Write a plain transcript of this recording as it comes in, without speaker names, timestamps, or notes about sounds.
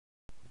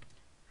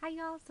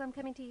y'all, so I'm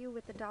coming to you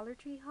with the Dollar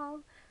Tree haul.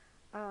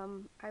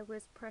 I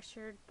was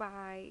pressured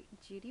by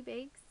Judy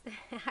Bakes.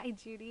 Hi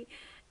Judy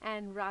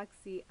and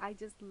Roxy. I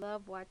just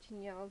love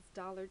watching y'all's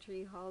Dollar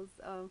Tree hauls.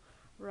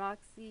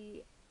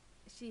 Roxy,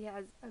 she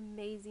has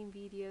amazing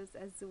videos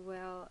as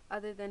well,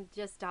 other than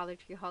just Dollar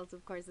Tree hauls,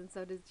 of course, and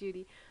so does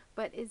Judy.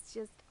 But it's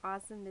just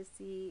awesome to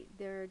see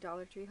their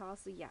Dollar Tree hauls.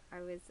 So yeah,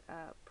 I was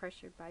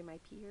pressured by my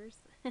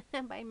peers,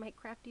 by my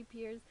crafty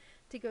peers,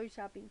 to go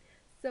shopping.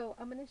 So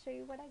I'm going to show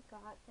you what I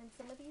got, and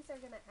some of these are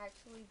going to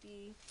actually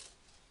be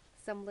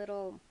some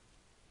little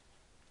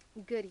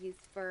goodies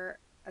for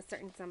a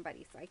certain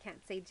somebody. So I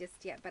can't say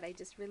just yet, but I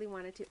just really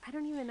wanted to. I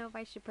don't even know if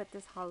I should put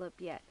this haul up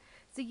yet.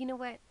 So you know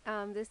what?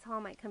 This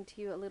haul might come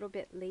to you a little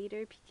bit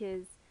later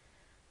because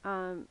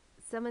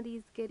some of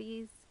these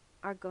goodies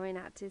are going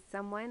out to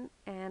someone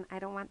and I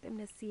don't want them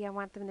to see. I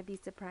want them to be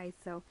surprised.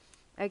 So,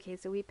 okay,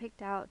 so we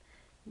picked out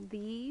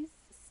these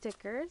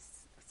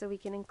stickers so we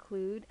can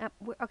include,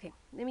 okay,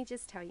 let me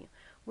just tell you.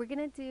 We're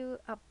going to do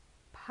a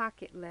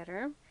pocket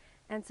letter.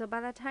 And so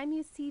by the time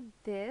you see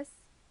this,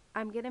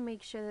 I'm going to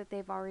make sure that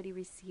they've already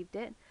received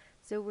it.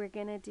 So we're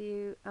going to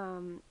do,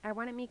 I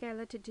wanted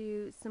Micaela to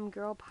do some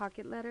girl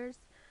pocket letters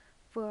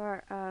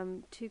for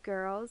 2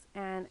 girls,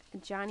 and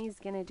Johnny's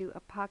going to do a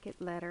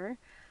pocket letter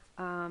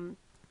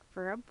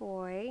for a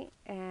boy,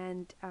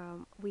 and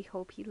we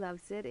hope he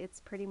loves it. It's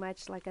pretty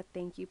much like a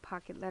thank you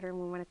pocket letter, and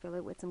we want to fill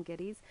it with some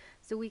goodies.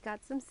 So we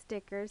got some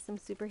stickers, some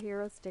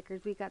superhero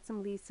stickers. We got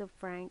some Lisa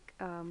Frank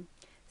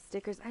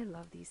stickers. I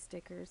love these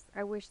stickers.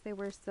 I wish they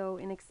were so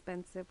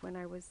inexpensive when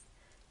I was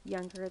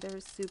younger. They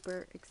were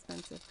super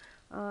expensive.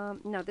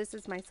 No, this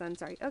is my son,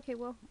 sorry. Okay,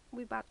 well,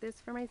 we bought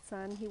this for my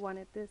son. He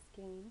wanted this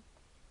game.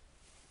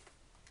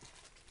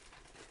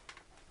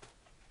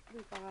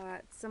 We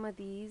bought some of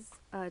these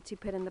to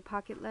put in the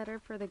pocket letter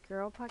for the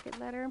girl pocket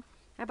letter.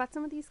 I bought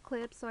some of these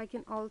clips so I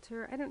can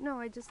alter. I don't know,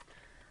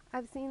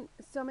 I've seen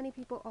so many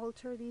people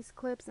alter these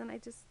clips and I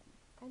need to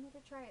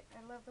try it.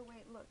 I love the way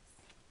it looks.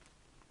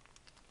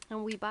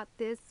 And we bought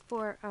this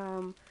for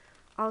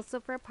also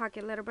for a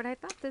pocket letter, but I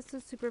thought this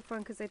was super fun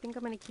because I think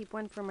I'm going to keep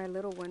one for my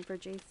little one, for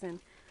Jason,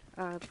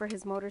 for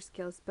his motor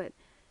skills. But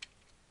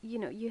you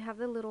know, you have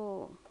the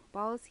little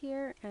balls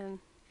here and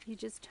you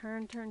just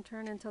turn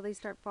until they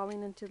start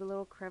falling into the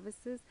little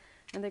crevices,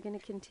 and they're going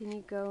to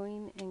continue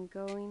going and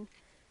going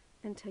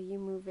until you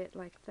move it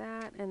like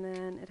that, and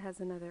then it has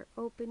another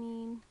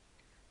opening.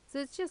 So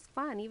it's just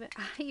fun.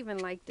 I even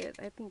liked it.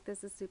 I think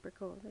this is super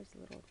cool. There's a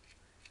little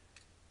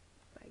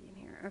bag in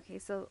here. Okay,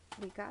 so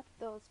we got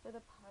those for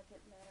the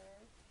pocket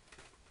letters.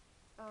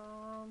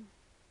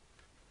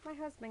 My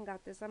husband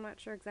got this. I'm not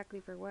sure exactly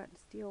for what.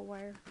 Steel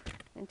wire.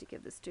 And to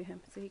give this to him.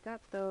 So he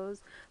got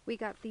those. We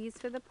got these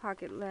for the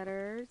pocket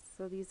letters.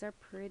 So these are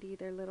pretty.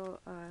 They're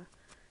little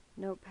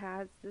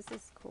notepads. This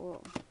is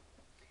cool.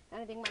 And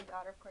I think my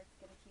daughter, of course, is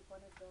going to keep one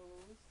of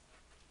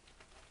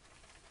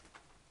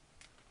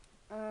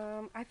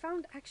those. I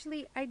found,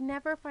 actually, I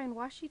never find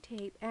washi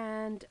tape.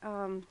 And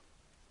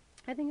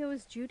I think it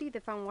was Judy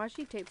that found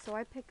washi tape. So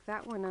I picked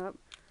that one up.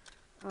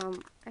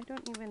 I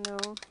don't even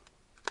know.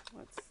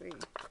 Let's see.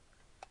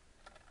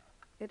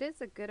 It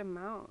is a good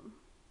amount.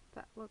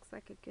 That looks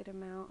like a good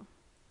amount.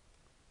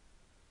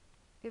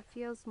 It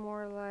feels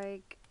more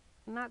like,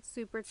 not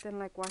super thin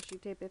like washi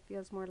tape, it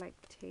feels more like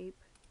tape.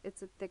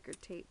 It's a thicker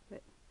tape,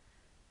 but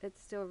it's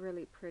still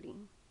really pretty.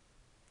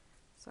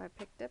 So I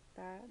picked up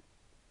that.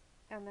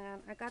 And then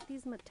I got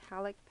these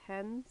metallic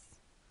pens.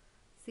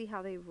 See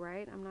how they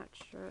write? I'm not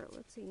sure.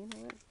 Let's see, you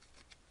know what?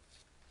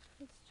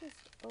 Let's just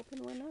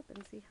open one up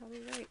and see how they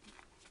write.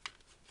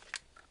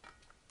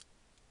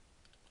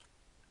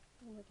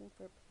 I'm looking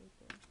for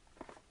paper.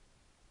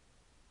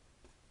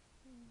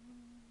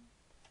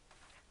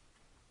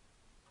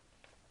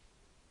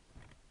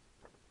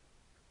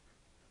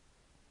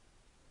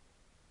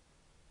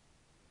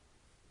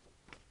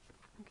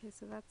 Okay,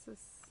 so that's a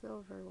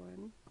silver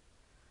one.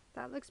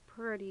 That looks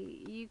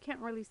pretty. You can't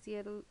really see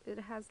it. It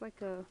has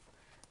like a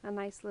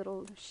nice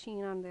little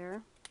sheen on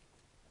there.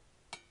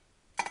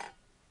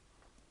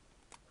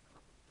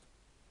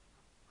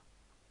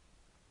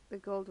 The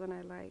gold one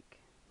I like.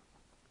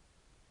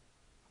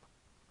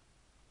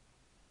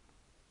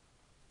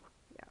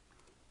 Yeah.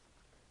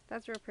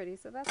 That's real pretty.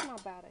 So that's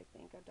not bad, I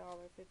think.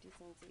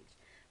 $1.50 each.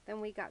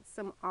 Then we got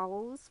some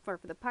owls for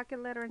the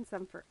pocket letter and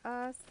some for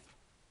us.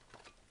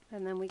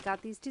 And then we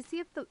got these to see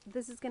if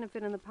this is going to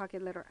fit in the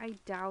pocket letter. I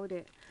doubt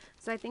it.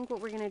 So I think what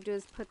we're going to do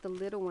is put the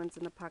little ones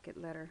in the pocket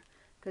letter,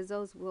 because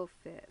those will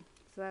fit.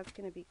 So that's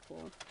going to be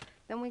cool.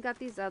 Then we got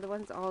these other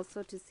ones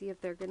also to see if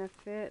they're going to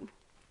fit.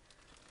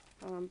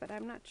 But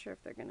I'm not sure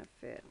if they're going to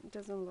fit. It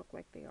doesn't look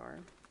like they are.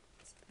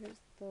 So there's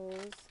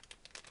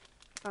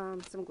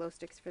those. Some glow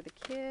sticks for the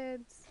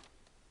kids.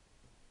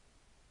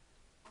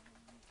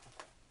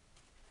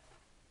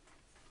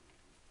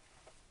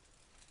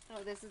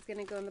 Oh, this is going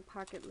to go in the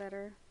pocket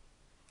letter.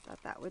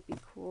 Thought that would be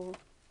cool.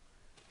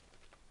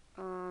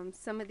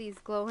 Some of these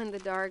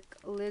glow-in-the-dark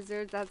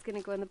lizards, that's going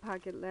to go in the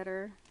pocket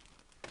letter.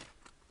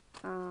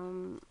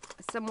 Um,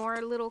 some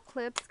more little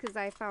clips because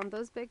I found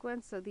those big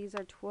ones. So these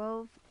are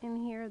 12 in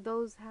here.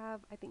 Those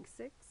have, I think,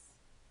 6.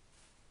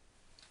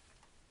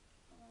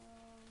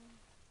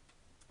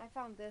 I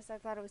found this. I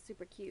thought it was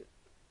super cute.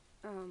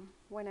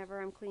 Whenever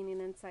I'm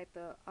cleaning inside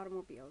the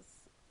automobiles,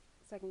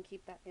 so I can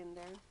keep that in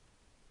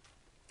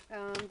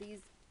there. These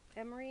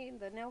emery,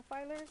 the nail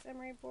filers,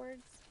 emery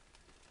boards.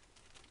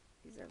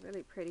 These are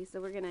really pretty.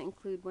 So we're gonna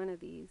include one of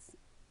these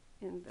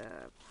in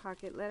the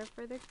pocket letter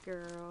for the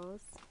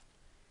girls.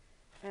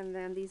 And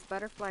then these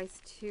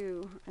butterflies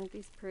too. Aren't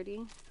these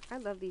pretty? I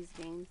love these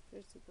games.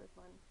 They're super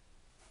fun.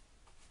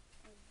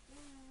 And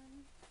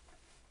then,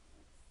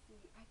 let's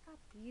see. I got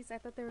these. I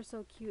thought they were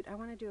so cute. I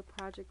want to do a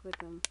project with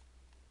them.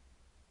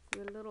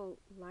 They're little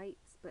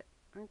lights, but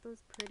aren't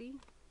those pretty?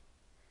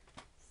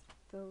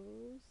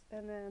 Those.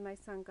 And then my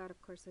son got,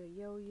 of course, a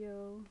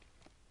yo-yo.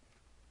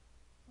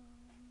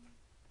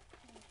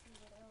 Let's see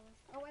what else.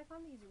 Oh, I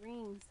found these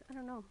rings. I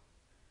don't know.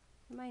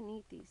 I might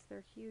need these.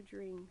 They're huge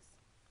rings.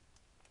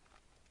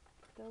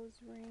 Those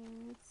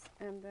rings,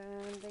 and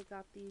then they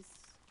got these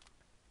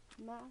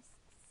masks.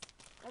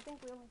 I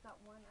think we only got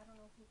one. I don't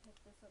know if we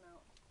picked this one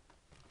out.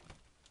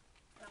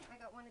 I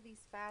got one of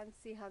these fans.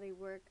 See how they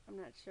work. I'm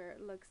not sure.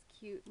 It looks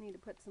cute. Need to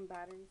put some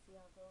batteries. See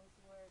how those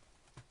work.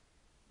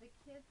 The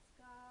kids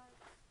got.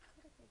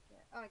 What did they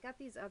get? Oh, I got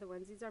these other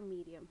ones. These are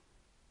medium,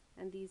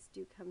 and these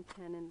do come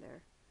 10 in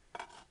there.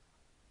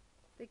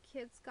 The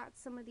kids got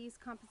some of these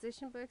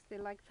composition books. They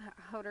like the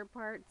outer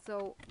part,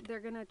 so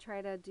they're gonna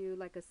try to do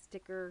like a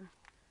sticker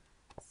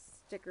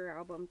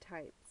album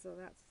type. So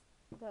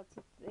that's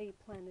what they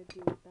plan to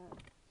do with that.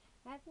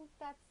 I think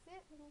that's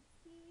it. Let me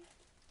see.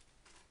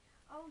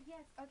 Oh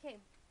yes, okay.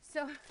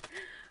 So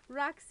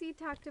Roxy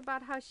talked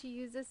about how she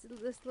uses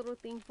this little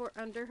thing for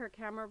under her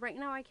camera. Right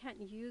now I can't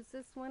use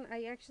this one.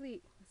 I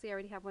actually see I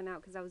already have one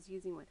out because I was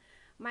using one.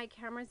 My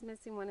camera's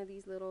missing one of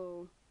these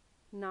little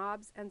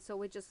knobs, and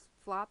so it just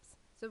flops.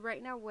 So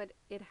right now what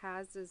it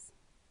has is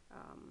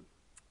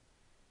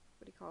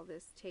what do you call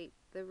this tape?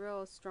 The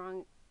real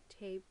strong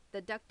tape,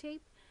 the duct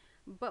tape.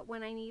 But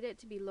when I need it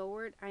to be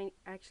lowered,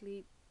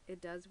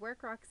 it does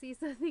work, Roxy.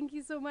 So thank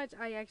you so much.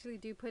 I actually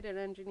do put it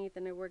underneath,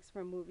 and it works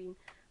for moving.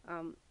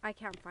 I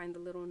can't find the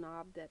little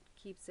knob that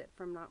keeps it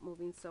from not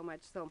moving so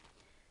much. So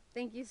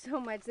thank you so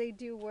much. They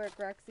do work,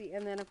 Roxy.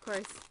 And then of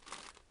course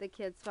the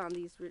kids found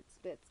these root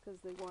spits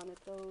because they wanted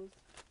those.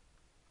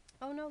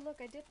 Oh no, look,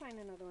 I did find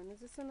another one. Is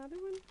this another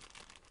one?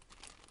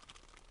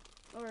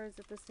 Or is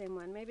it the same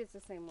one? Maybe it's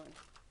the same one.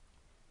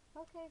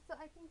 Okay, so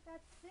I think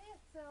that's it.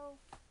 So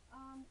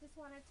just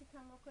wanted to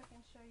come real quick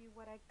and show you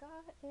what I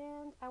got,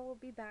 and I will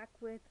be back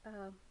with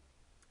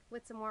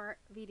some more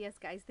videos,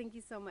 guys. Thank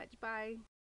you so much. Bye.